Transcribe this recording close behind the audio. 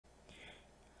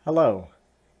Hello,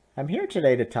 I'm here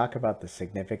today to talk about the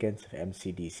significance of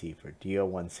MCDC for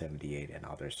DO-178 and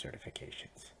other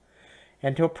certifications.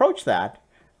 And to approach that,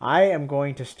 I am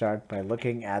going to start by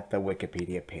looking at the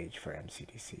Wikipedia page for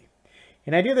MCDC.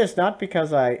 And I do this not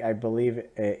because I believe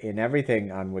in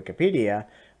everything on Wikipedia,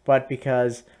 but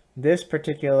because this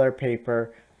particular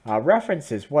paper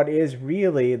references what is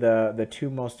really the two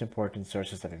most important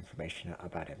sources of information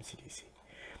about MCDC.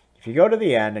 If you go to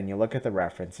the end and you look at the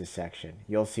references section,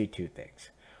 you'll see two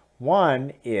things.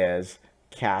 One is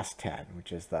CAST 10,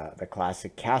 which is the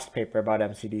classic CAST paper about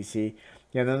MCDC.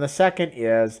 And then the second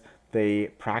is the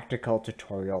practical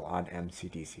tutorial on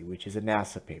MCDC, which is a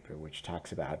NASA paper, which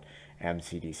talks about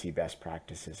MCDC best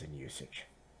practices and usage.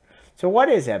 So what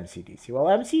is MCDC? Well,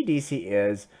 MCDC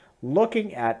is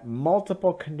looking at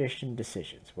multiple condition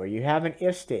decisions, where you have an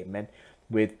if statement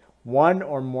with one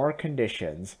or more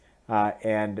conditions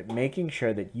and making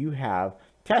sure that you have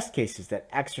test cases that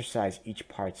exercise each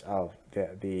parts of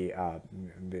the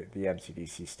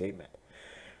MCDC statement.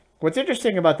 What's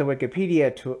interesting about the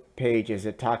Wikipedia page is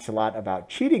it talks a lot about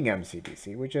cheating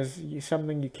MCDC, which is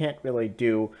something you can't really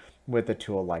do with a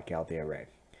tool like LDRA.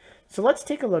 So let's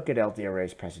take a look at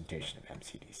LDRA's presentation of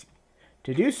MCDC.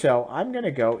 To do so, I'm going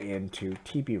to go into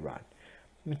TBrun.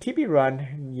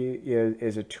 TBrun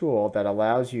is a tool that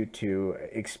allows you to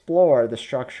explore the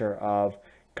structure of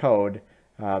code,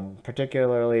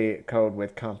 particularly code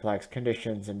with complex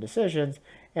conditions and decisions,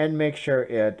 and make sure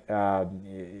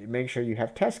you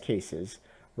have test cases,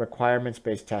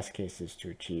 requirements-based test cases to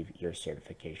achieve your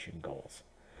certification goals.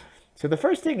 So the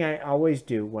first thing I always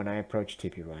do when I approach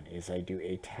TBrun is I do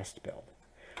a test build.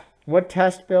 What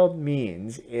test build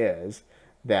means is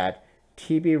that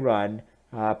TBrun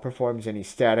performs any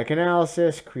static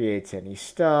analysis, creates any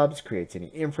stubs, creates any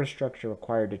infrastructure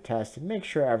required to test, and make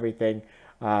sure everything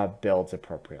builds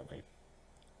appropriately.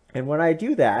 And when I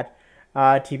do that,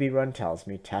 TBrun tells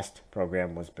me test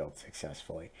program was built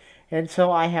successfully. And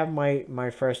so I have my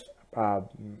first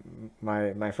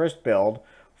build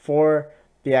for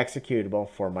the executable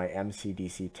for my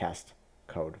MCDC test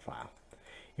code file.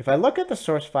 If I look at the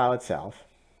source file itself,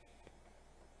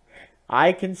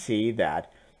 I can see that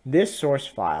this source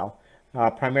file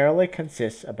primarily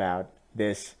consists about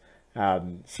this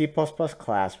C++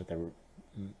 class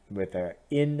with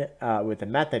a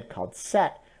method called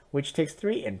set, which takes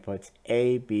three inputs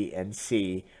A, B, and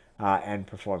C, and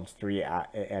performs three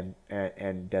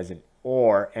and does an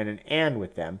OR and an AND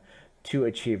with them to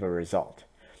achieve a result.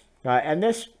 And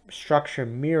this structure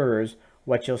mirrors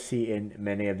what you'll see in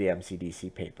many of the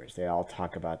MCDC papers. They all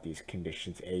talk about these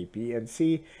conditions A, B, and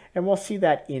C, and we'll see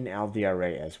that in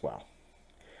LDRA as well.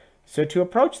 So to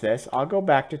approach this, I'll go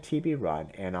back to TBrun,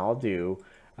 and I'll do,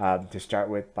 to start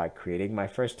with, by creating my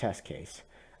first test case,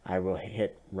 I will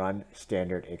hit Run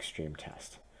Standard Extreme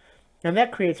Test. And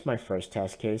that creates my first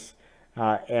test case,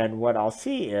 and what I'll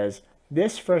see is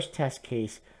this first test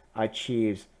case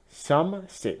achieves some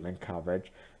statement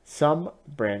coverage, some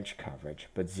branch coverage,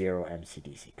 but zero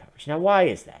MCDC coverage. Now, why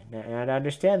is that? And to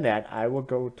understand that, I will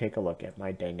go take a look at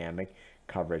my dynamic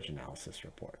coverage analysis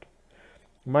report.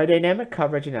 My dynamic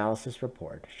coverage analysis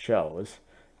report shows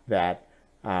that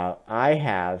I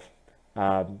have,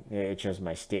 it shows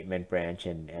my statement branch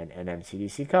and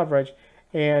MCDC coverage,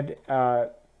 and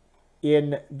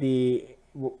in the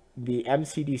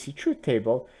MCDC truth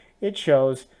table, it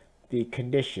shows the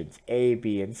conditions A,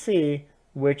 B, and C,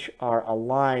 which are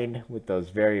aligned with those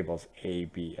variables A,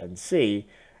 B, and C,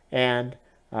 and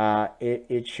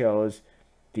it shows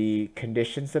the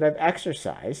conditions that I've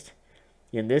exercised.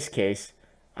 In this case,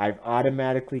 I've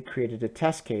automatically created a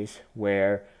test case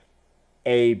where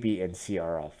A, B, and C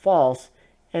are all false,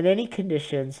 and any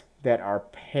conditions that are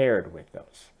paired with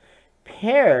those.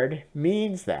 Paired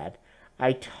means that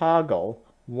I toggle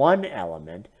one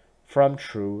element from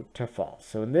true to false.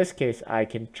 So in this case, I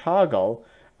can toggle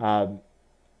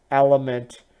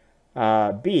element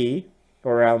B,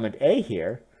 or element A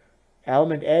here.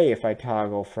 Element A, if I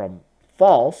toggle from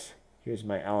false, here's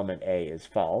my element A is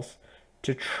false,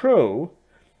 to true,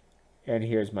 and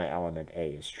here's my element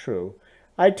A is true,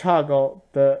 I toggle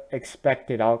the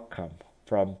expected outcome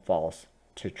from false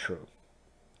to true.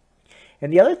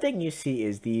 And the other thing you see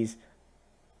is these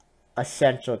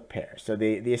essential pairs. So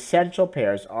the essential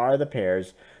pairs are the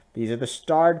pairs, these are the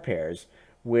starred pairs,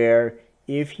 where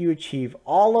if you achieve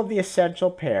all of the essential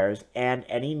pairs and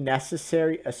any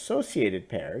necessary associated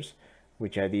pairs,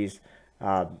 which are these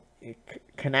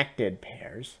connected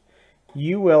pairs,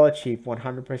 you will achieve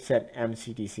 100%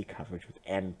 MCDC coverage with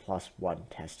N+1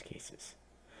 test cases.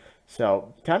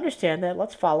 So to understand that,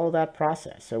 let's follow that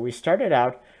process. So we started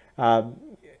out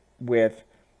with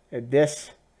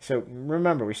this So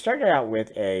remember, we started out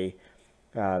with a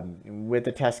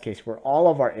test case where all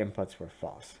of our inputs were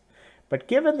false. But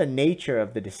given the nature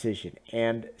of the decision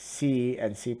and C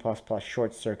and C++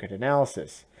 short circuit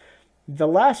analysis, the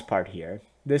last part here,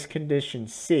 this condition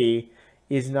C,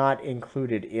 is not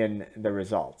included in the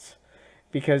results.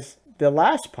 Because the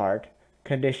last part,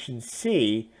 condition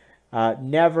C,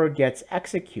 never gets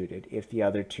executed if the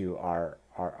other two are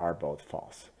both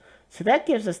false. So that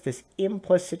gives us this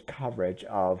implicit coverage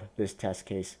of this test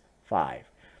case 5,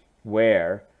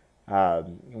 where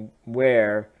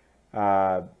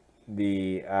A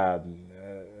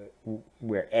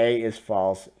is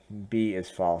false, B is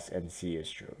false, and C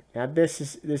is true. Now this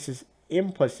is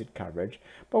implicit coverage,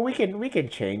 but we can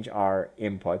change our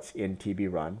inputs in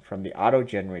TBrun from the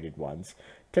auto-generated ones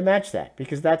to match that,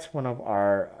 because that's one of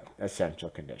our essential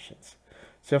conditions.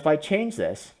 So if I change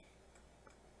this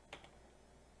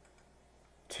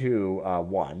to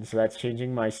 1, so that's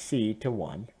changing my C to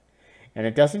 1, and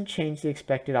it doesn't change the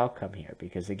expected outcome here,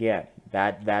 because again,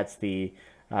 that's the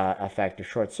effect of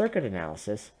short circuit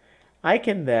analysis. I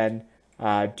can then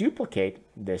duplicate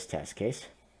this test case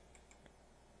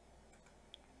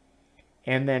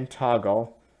and then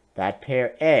toggle that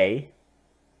pair A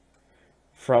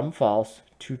from false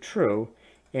to true,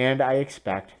 and I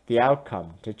expect the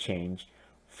outcome to change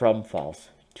from false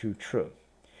to true.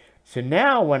 So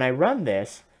now when I run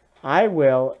this, I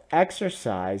will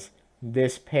exercise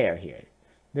this pair here.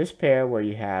 This pair where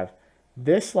you have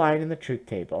this line in the truth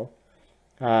table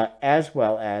as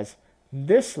well as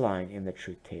this line in the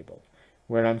truth table,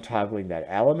 where I'm toggling that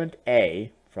element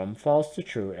A from false to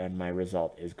true, and my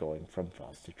result is going from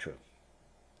false to true.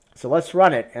 So let's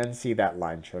run it and see that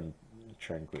line turn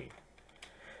green.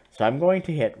 So I'm going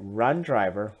to hit run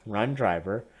driver,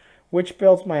 which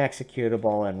builds my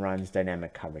executable and runs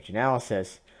dynamic coverage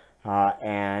analysis.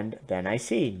 And then I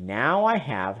see now I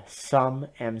have some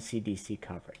MCDC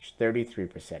coverage, 33%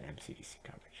 MCDC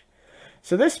coverage.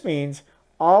 So this means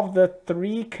of the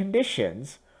 3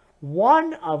 conditions,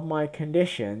 one of my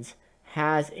conditions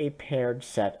has a paired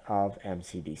set of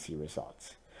MCDC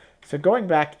results. So going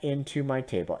back into my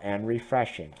table and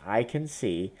refreshing, I can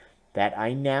see that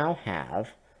I now have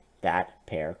that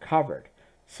pair covered.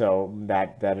 So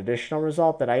that additional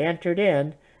result that I entered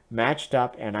in matched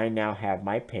up, and I now have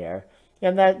my pair,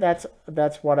 and that's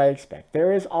what I expect.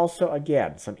 There is also,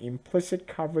 again, some implicit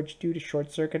coverage due to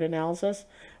short circuit analysis,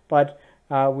 but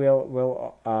we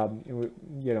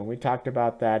talked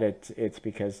about that. It's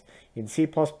because in C++,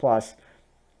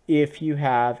 if you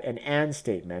have an AND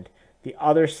statement, the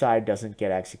other side doesn't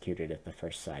get executed if the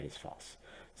first side is false.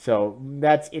 So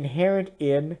that's inherent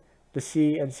in the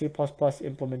C and C++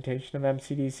 implementation of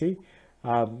MCDC,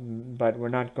 but we're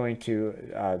not going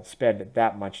to spend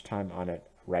that much time on it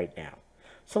right now.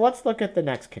 So let's look at the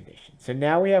next condition. So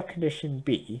now we have condition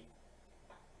B,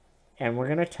 and we're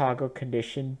going to toggle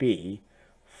condition B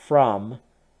from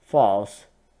false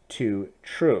to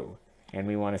true, and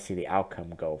we want to see the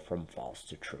outcome go from false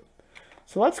to true.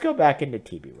 So let's go back into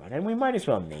TBrun, and we might as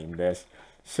well name this.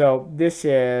 So this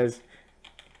is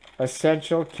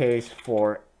essential case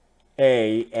for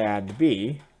A and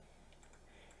B,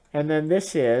 and then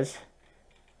this is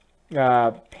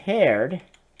paired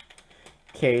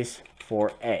case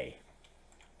for A.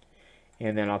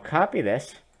 And then I'll copy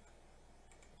this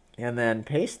and then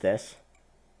paste this,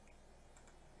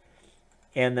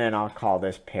 and then I'll call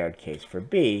this paired case for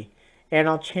B, and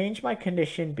I'll change my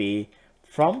condition B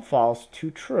from false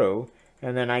to true,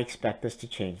 and then I expect this to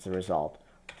change the result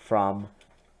from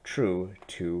true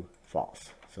to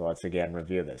false. So let's again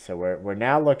review this. So we're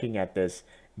now looking at this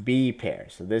B pair.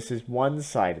 So this is one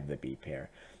side of the B pair,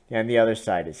 and the other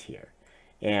side is here.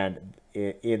 And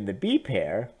in the B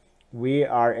pair, we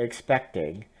are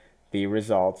expecting the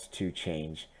results to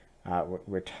change.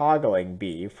 We're toggling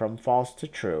B from false to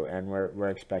true, and we're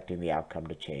expecting the outcome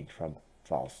to change from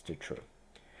false to true.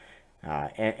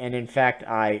 And in fact,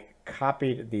 I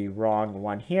copied the wrong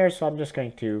one here, so I'm just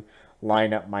going to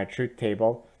line up my truth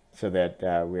table so that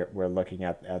we're looking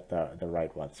at the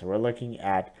right one. So we're looking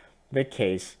at the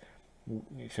case.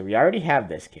 So we already have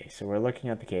this case. So we're looking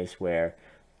at the case where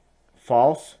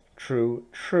false, true,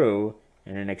 true,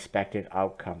 and an expected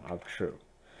outcome of true.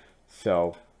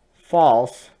 So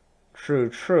false, true,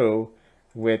 true,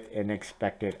 with an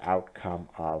expected outcome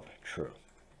of true.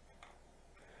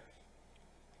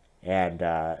 And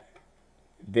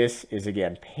this is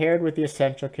again paired with the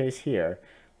essential case here,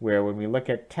 where when we look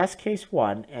at test case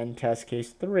 1 and test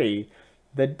case 3,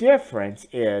 the difference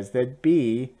is that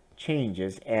B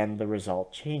changes and the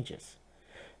result changes.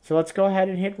 So let's go ahead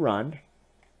and hit run.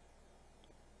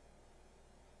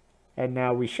 And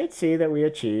now we should see that we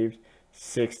achieved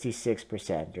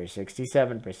 66% or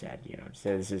 67%, you know,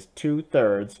 so this is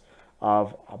 2/3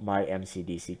 of my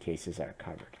MCDC cases are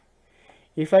covered.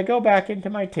 If I go back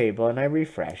into my table and I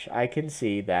refresh, I can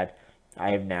see that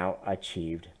I have now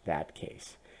achieved that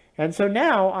case. And so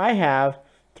now I have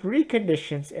 3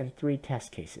 conditions and 3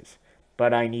 test cases,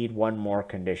 but I need one more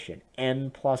condition,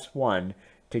 n+1,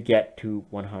 to get to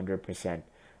 100%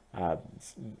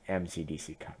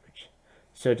 MCDC coverage.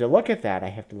 So to look at that, I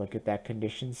have to look at that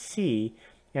condition C,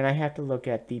 and I have to look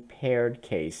at the paired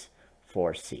case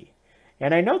for C.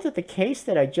 And I note that the case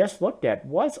that I just looked at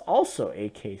was also a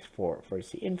case for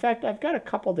C. In fact, I've got a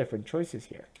couple different choices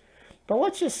here. But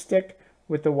let's just stick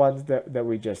with the ones that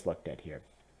we just looked at here.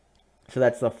 So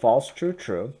that's the false, true,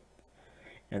 true.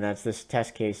 And that's this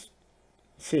test case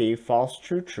C, false,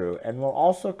 true, true. And we'll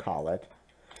also call it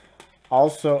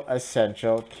also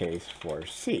essential case for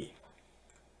C.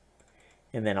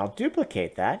 And then I'll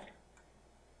duplicate that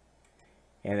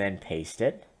and then paste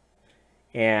it.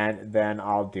 And then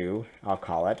I'll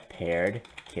call it paired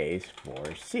case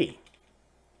for C.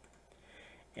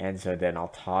 And so then I'll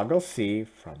toggle C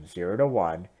from 0 to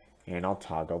 1, and I'll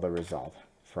toggle the result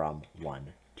from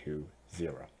 1 to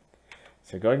 0.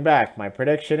 So going back, my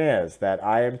prediction is that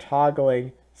I am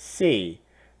toggling C.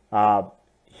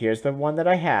 Here's the one that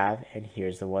I have, and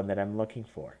here's the one that I'm looking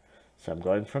for. So I'm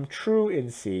going from true in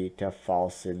C to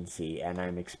false in C, and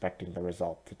I'm expecting the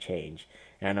result to change.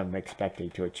 And I'm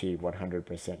expecting to achieve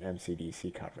 100%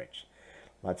 MCDC coverage.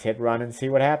 Let's hit run and see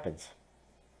what happens.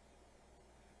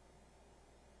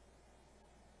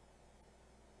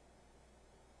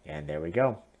 And there we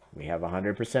go. We have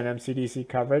 100% MCDC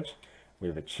coverage.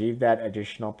 We've achieved that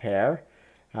additional pair.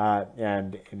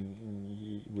 And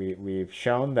we've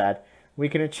shown that we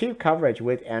can achieve coverage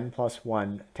with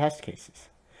n+1 test cases.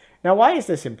 Now, why is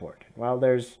this important? Well,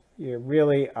 there's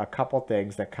really a couple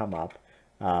things that come up,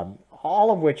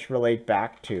 all of which relate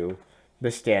back to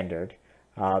the standard.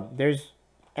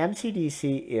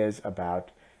 MCDC is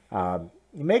about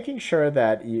making sure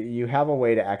that you have a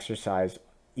way to exercise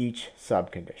each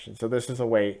subcondition. So this is a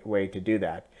way to do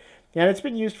that. And it's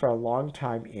been used for a long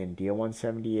time in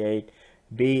DO-178,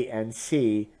 B, and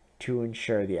C to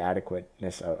ensure the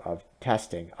adequateness of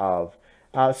testing of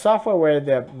software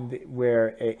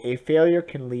where a failure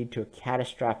can lead to a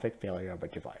catastrophic failure of a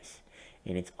device.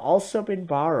 And it's also been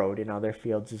borrowed in other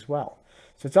fields as well.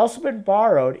 So it's also been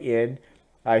borrowed in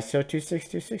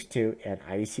ISO26262 and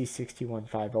IEC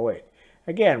 61508.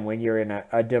 Again, when you're in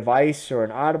a device or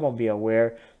an automobile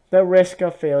where the risk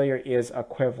of failure is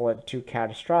equivalent to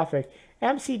catastrophic,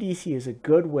 MCDC is a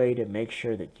good way to make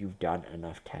sure that you've done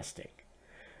enough testing.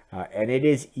 And it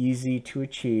is easy to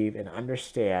achieve and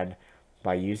understand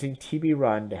by using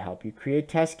TBrun to help you create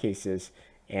test cases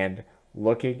and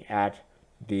looking at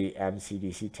the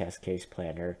MCDC test case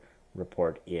planner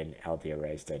report in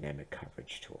LDRA's dynamic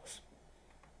coverage tools.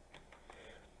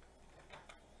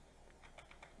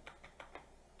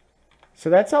 So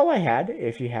that's all I had.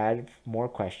 If you had more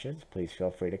questions, please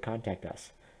feel free to contact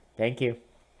us. Thank you.